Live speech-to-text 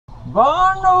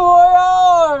Bon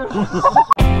voyage!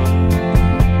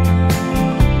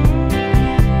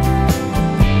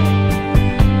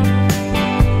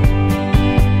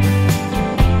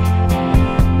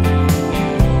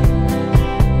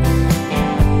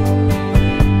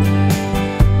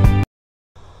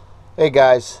 Hey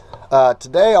guys,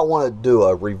 today I want to do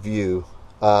a review.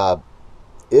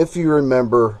 If you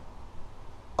remember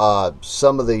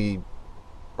some of the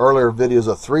earlier videos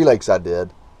of Three Lakes I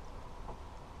did,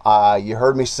 you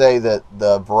heard me say that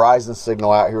the Verizon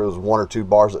signal out here was 1 or 2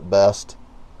 bars at best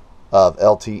of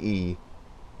LTE,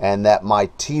 and that my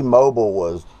T-Mobile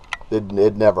was, it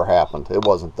never happened. It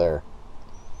wasn't there.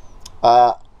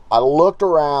 I looked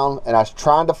around and I was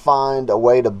trying to find a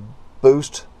way to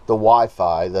boost the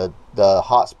Wi-Fi, the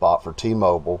hotspot for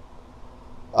T-Mobile,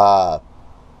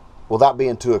 without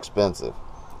being too expensive.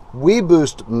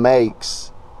 Weboost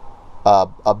makes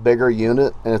a bigger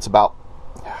unit, and it's about,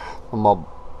 I'm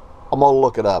gonna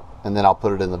look it up and then I'll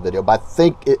put it in the video, but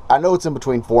I know it's in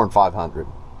between $400 and $500.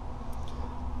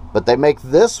 But they make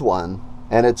this one,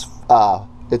 and it's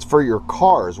for your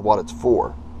car is what it's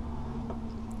for.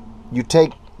 You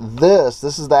take this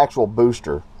is the actual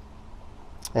booster.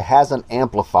 It has an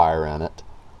amplifier in it.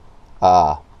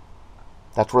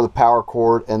 That's where the power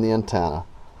cord and the antenna.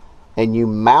 And you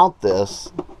mount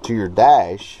this to your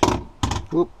dash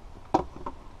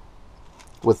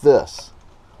with this,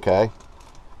 okay?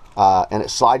 And it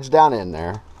slides down in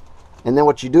there. And then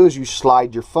what you do is you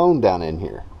slide your phone down in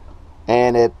here,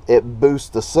 and it boosts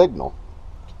the signal.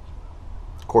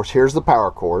 Of course, here's the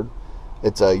power cord.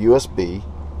 It's a USB.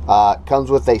 It comes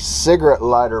with a cigarette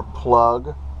lighter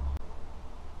plug.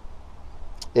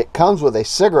 It comes with a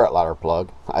cigarette lighter plug.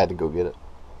 I had to go get it.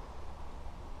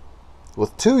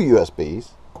 With 2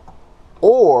 USBs,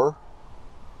 or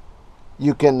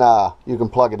you can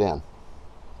plug it in.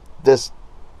 This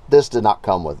did not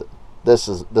come with it. This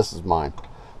is mine.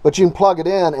 But you can plug it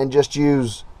in and just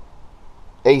use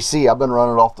AC. I've been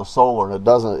running it off the solar, and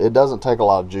it doesn't take a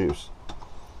lot of juice.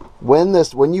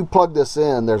 When you plug this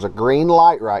in, there's a green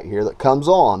light right here that comes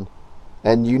on,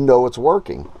 and you know it's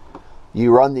working.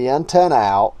 You run the antenna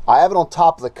out. I have it on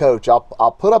top of the coach.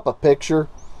 I'll put up a picture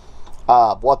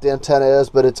of what the antenna is,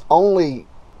 but it's only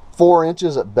 4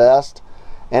 inches at best,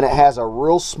 and it has a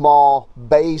real small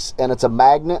base, and it's a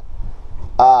magnet.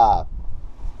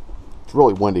 It's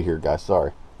really windy here, guys.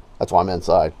 Sorry. That's why I'm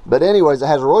inside. But anyways, it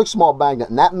has a really small magnet,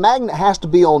 and that magnet has to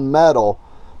be on metal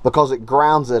because it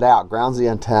grounds it out, grounds the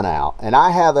antenna out. And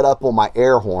I have it up on my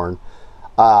air horn.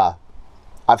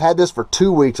 I've had this for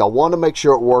 2 weeks. I wanted to make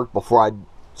sure it worked before I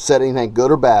said anything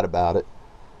good or bad about it.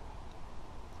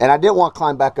 And I didn't want to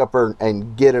climb back up there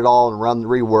and get it all and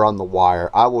rerun the wire.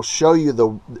 I will show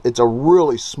you it's a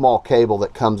really small cable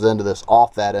that comes into this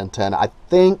off that antenna. I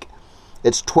think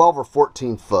it's 12 or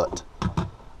 14 foot.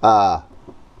 Now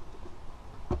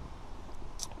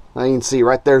you can see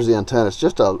right there's the antenna.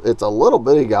 It's a little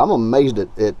bitty guy. I'm amazed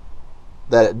at that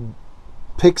it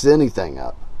picks anything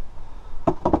up.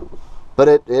 But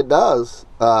it does.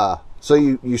 So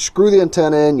you screw the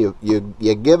antenna in, you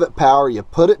give it power, you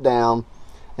put it down,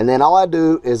 and then all I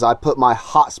do is I put my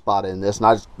hotspot in this and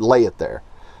I just lay it there.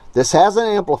 This has an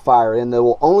amplifier in that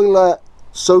will only let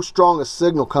so strong a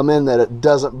signal come in that it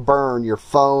doesn't burn your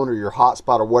phone or your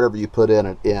hotspot or whatever you put in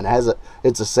it in.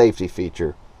 It's a safety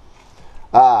feature.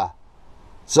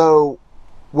 So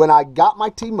when I got my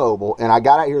T-Mobile, and I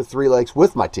got out here to Three Lakes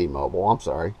with my T-Mobile, I'm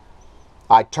sorry,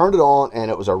 I turned it on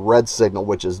and it was a red signal,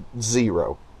 which is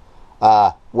 0.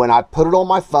 When I put it on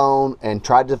my phone and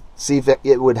tried to see if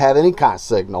it would have any kind of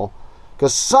signal,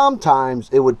 because sometimes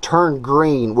it would turn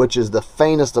green, which is the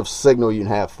faintest of signal you can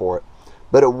have for it,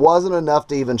 but it wasn't enough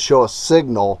to even show a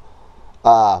signal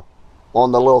on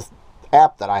the little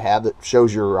app that I have that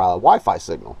shows your Wi-Fi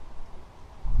signal.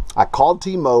 I called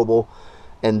T-Mobile,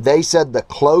 and they said the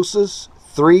closest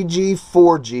 3G,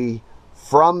 4G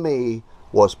from me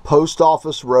was Post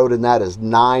Office Road, and that is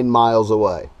 9 miles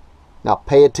away. Now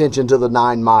pay attention to the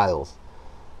 9 miles,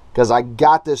 because I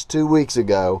got this 2 weeks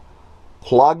ago,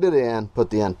 plugged it in, put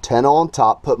the antenna on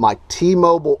top, put my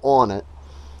T-Mobile on it,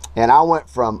 and I went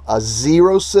from a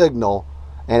 0 signal,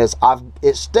 and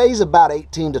it stays about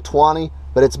 18 to 20,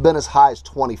 but it's been as high as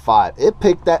 25. It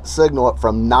picked that signal up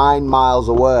from 9 miles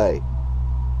away.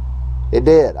 It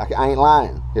did. I ain't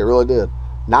lying. It really did.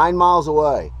 9 miles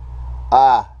away.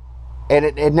 And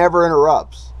it never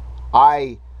interrupts.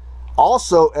 I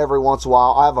also, every once in a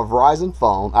while, I have a Verizon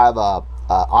phone. I have a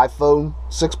iPhone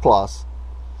 6 Plus.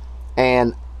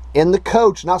 And in the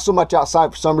coach, not so much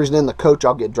outside, for some reason in the coach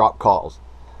I'll get dropped calls.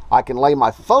 I can lay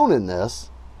my phone in this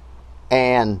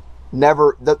and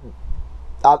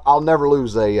I'll never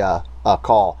lose a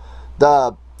call.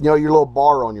 your little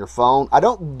bar on your phone. I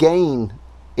don't gain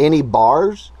any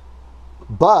bars,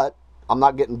 but I'm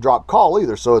not getting drop call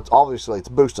either, so it's obviously it's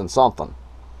boosting something.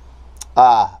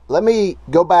 Let me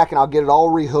go back and I'll get it all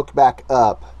rehooked back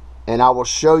up, and I will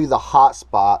show you the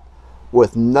hotspot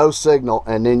with no signal,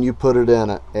 and then you put it in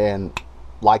it, and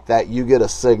like that you get a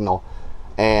signal.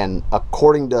 And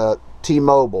according to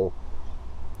T-Mobile,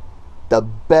 the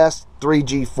best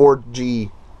 3G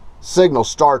 4G signal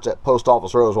starts at Post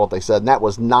Office Road is what they said, and that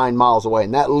was 9 miles away,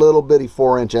 and that little bitty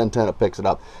 4-inch antenna picks it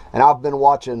up. And I've been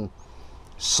watching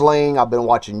Sling, I've been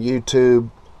watching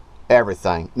YouTube,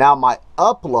 everything. Now my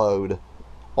upload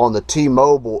on the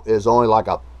T-Mobile is only like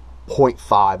a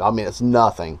 0.5. I mean, it's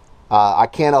nothing. I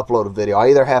can't upload a video.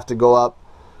 I either have to go up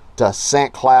to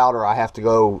St. Cloud or I have to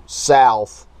go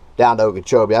south down to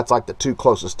Okeechobee. That's like the two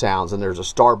closest towns, and there's a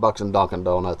Starbucks and Dunkin'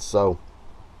 Donuts. So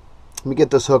let me get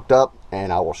this hooked up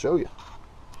and I will show you.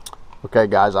 Okay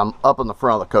guys, I'm up in the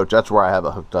front of the coach. That's where I have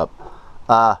it hooked up.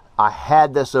 I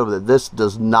had this over there. This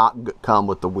does not come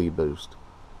with the Weboost.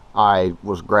 I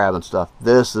was grabbing stuff.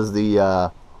 This is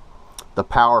the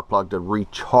power plug to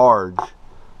recharge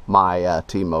my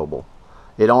T-Mobile.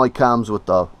 It only comes with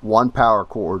the one power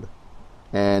cord,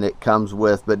 and it comes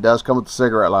with, but it does come with the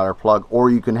cigarette lighter plug,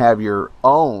 or you can have your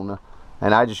own,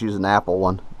 and I just use an Apple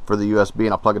one for the USB,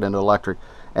 and I plug it into electric.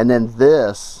 And then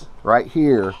this right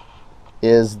here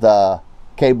is the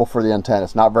cable for the antenna.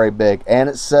 It's not very big, and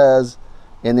it says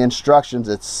in the instructions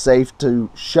it's safe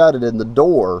to shut it in the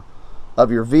door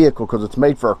of your vehicle because it's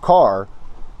made for a car,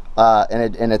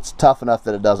 and it's tough enough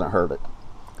that it doesn't hurt it.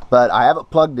 But I have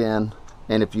it plugged in,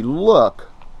 and if you look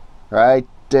right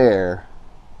there,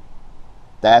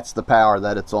 that's the power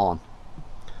that it's on.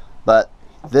 But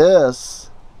this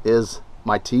is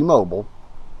my T-Mobile.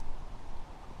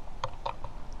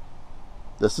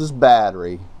 This is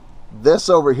battery. This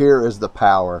over here is the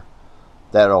power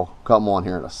that'll come on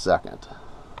here in a second.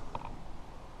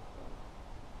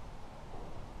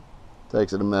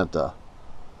 Takes it a minute to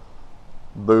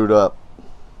boot up.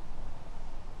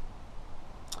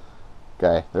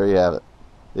 Okay, there you have it.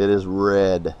 It is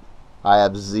red. I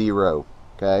have 0.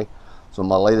 Okay, so I'm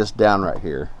gonna lay this down right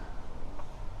here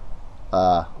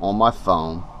on my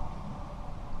phone.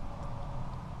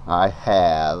 I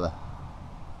have,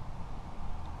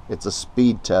 it's a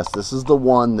speed test. This is the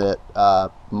one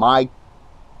that my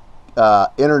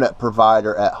internet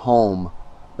provider at home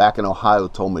back in Ohio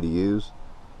told me to use.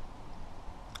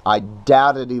 I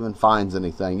doubt it even finds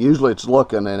anything. Usually it's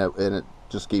looking and it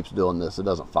just keeps doing this. It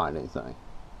doesn't find anything.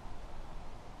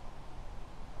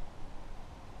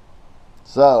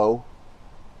 So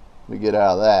we get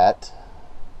out of that,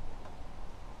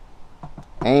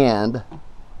 and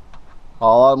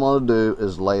all I'm going to do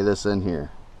is lay this in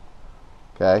here.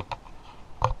 Okay,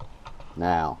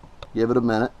 now give it a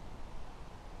minute.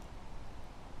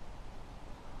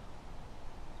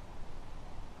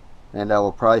 And I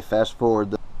will probably fast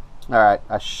forward. Alright,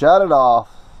 I shut it off,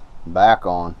 back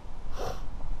on,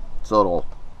 so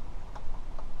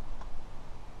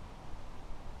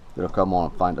it'll come on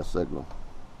and find a signal.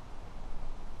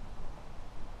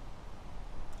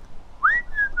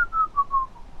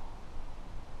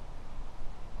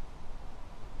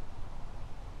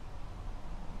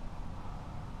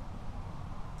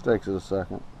 Takes it a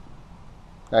second.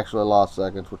 Actually, a lot of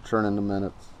seconds. We'll turn into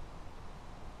minutes.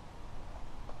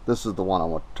 This is the one I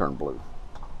want to turn blue.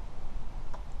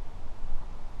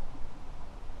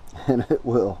 And it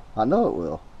will. I know it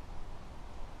will.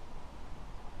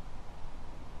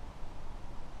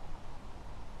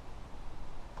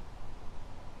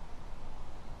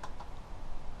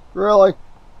 Really?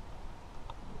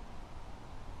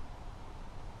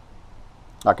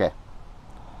 Okay.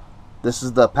 This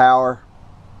is the power.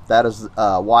 That is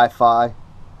Wi-Fi.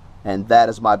 And that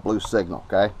is my blue signal,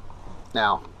 okay?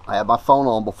 Now, I had my phone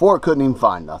on before, it couldn't even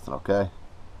find nothing, okay?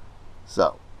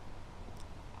 So,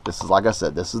 this is, like I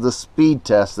said, this is the speed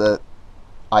test that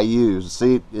I use.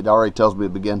 See, it already tells me to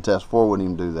begin test 4, wouldn't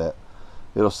even do that.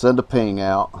 It'll send a ping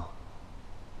out.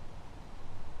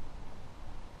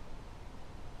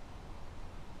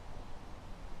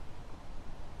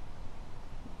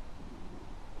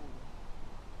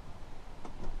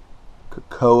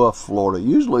 Cocoa, Florida.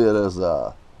 Usually it is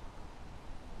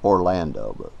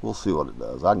Orlando, but we'll see what it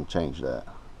does. I can change that.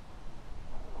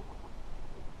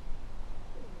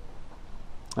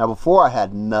 Now before I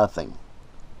had nothing.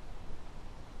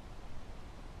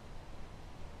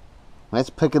 It's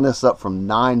picking this up from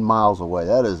 9 miles away.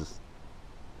 That's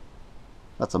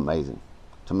amazing.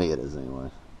 To me it is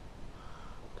anyway.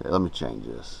 Okay, let me change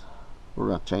this. We're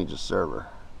going to change the server.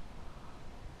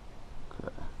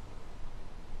 Okay.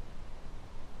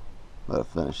 Let it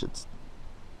finish its,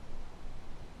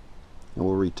 and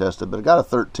we'll retest it. But it got a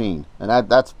 13, and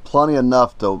that's plenty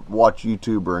enough to watch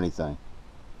YouTube or anything.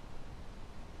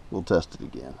 We'll test it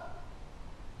again.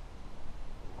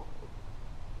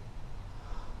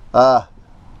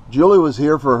 Julie was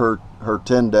here for her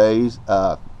 10 days.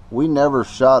 We never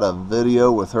shot a video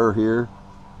with her here.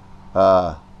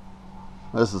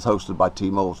 This is hosted by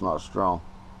T-Mobile. It's not strong.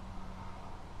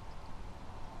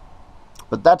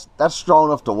 But that's strong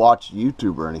enough to watch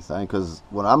YouTube or anything, because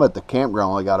when I'm at the campground,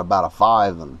 I only got about a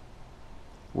 5 and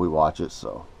we watch it.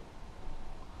 So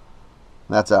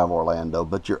that's out of Orlando.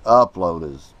 But your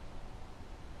upload is,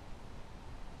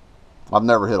 I've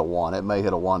never hit a 1. It may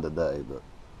hit a 1 today,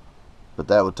 but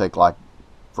that would take like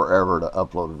forever to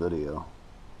upload a video.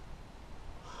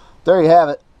 There you have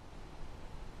it.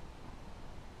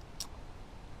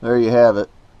 There you have it.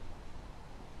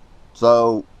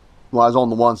 So when I was on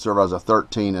the 1 server, I was a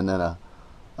 13 and then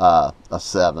a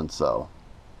 7. So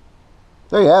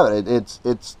there you have it.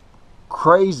 It's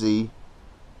crazy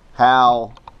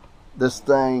how this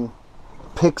thing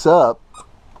picks up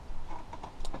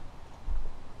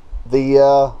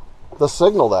the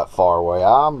signal that far away.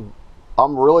 I'm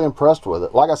really impressed with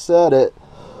it. Like I said,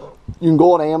 you can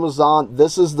go on Amazon.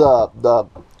 This is the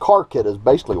car kit is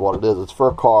basically what it is. It's for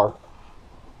a car.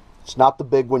 It's not the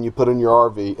big one you put in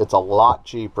your RV. It's a lot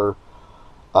cheaper.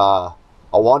 I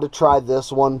wanted to try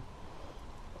this one,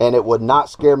 and it would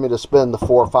not scare me to spend the $400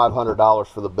 or $500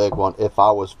 for the big one if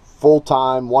I was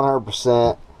full-time,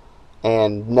 100%,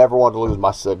 and never wanted to lose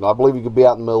my signal. I believe you could be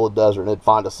out in the middle of the desert and it'd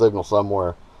find a signal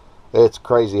somewhere. It's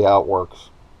crazy how it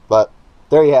works. But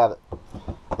there you have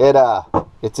it.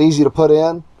 It's easy to put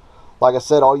in. Like I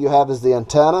said, all you have is the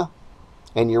antenna,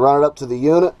 and you run it up to the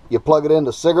unit. You plug it into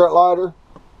a cigarette lighter,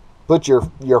 put your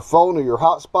phone or your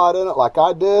hotspot in it like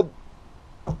I did,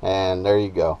 and there you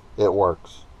go. It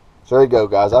works. So there you go,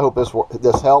 guys. I hope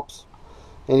this helps.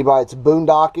 Anybody that's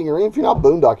boondocking, or even if you're not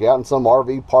boondocking, out in some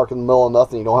RV park in the middle of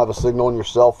nothing, you don't have a signal on your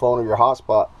cell phone or your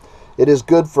hotspot, it is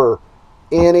good for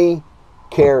any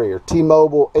carrier.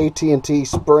 T-Mobile, AT&T,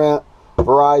 Sprint,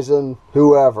 Verizon,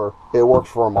 whoever. It works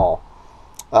for them all.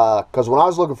 Because when I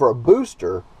was looking for a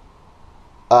booster,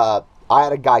 I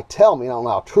had a guy tell me, I don't know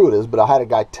how true it is, but I had a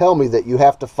guy tell me that you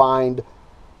have to find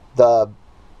the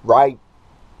right,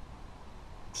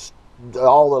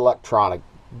 all the electronic,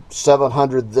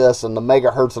 700 this and the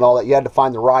megahertz and all that. You had to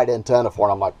find the right antenna for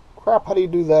it. I'm like, crap, how do you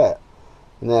do that?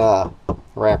 And then I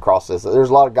ran across this. There's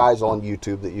a lot of guys on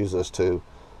YouTube that use this too.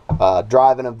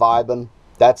 Driving and Vibing,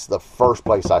 that's the first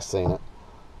place I seen it.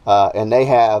 And they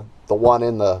have the one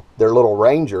in their little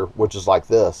Ranger, which is like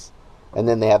this, and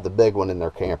then they have the big one in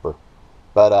their camper.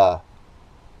 But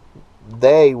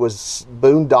they was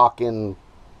boondocking,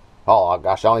 oh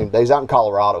gosh, they was out in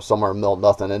Colorado somewhere in the middle of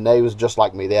nothing, and they was just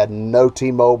like me. They had no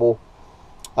T-Mobile.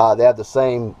 They had the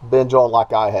same binge on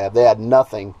like I have. They had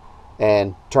nothing,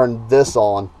 and turned this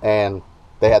on, and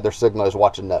they had their signals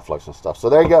watching Netflix and stuff. So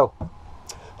there you go.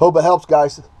 Hope it helps,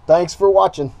 guys. Thanks for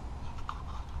watching.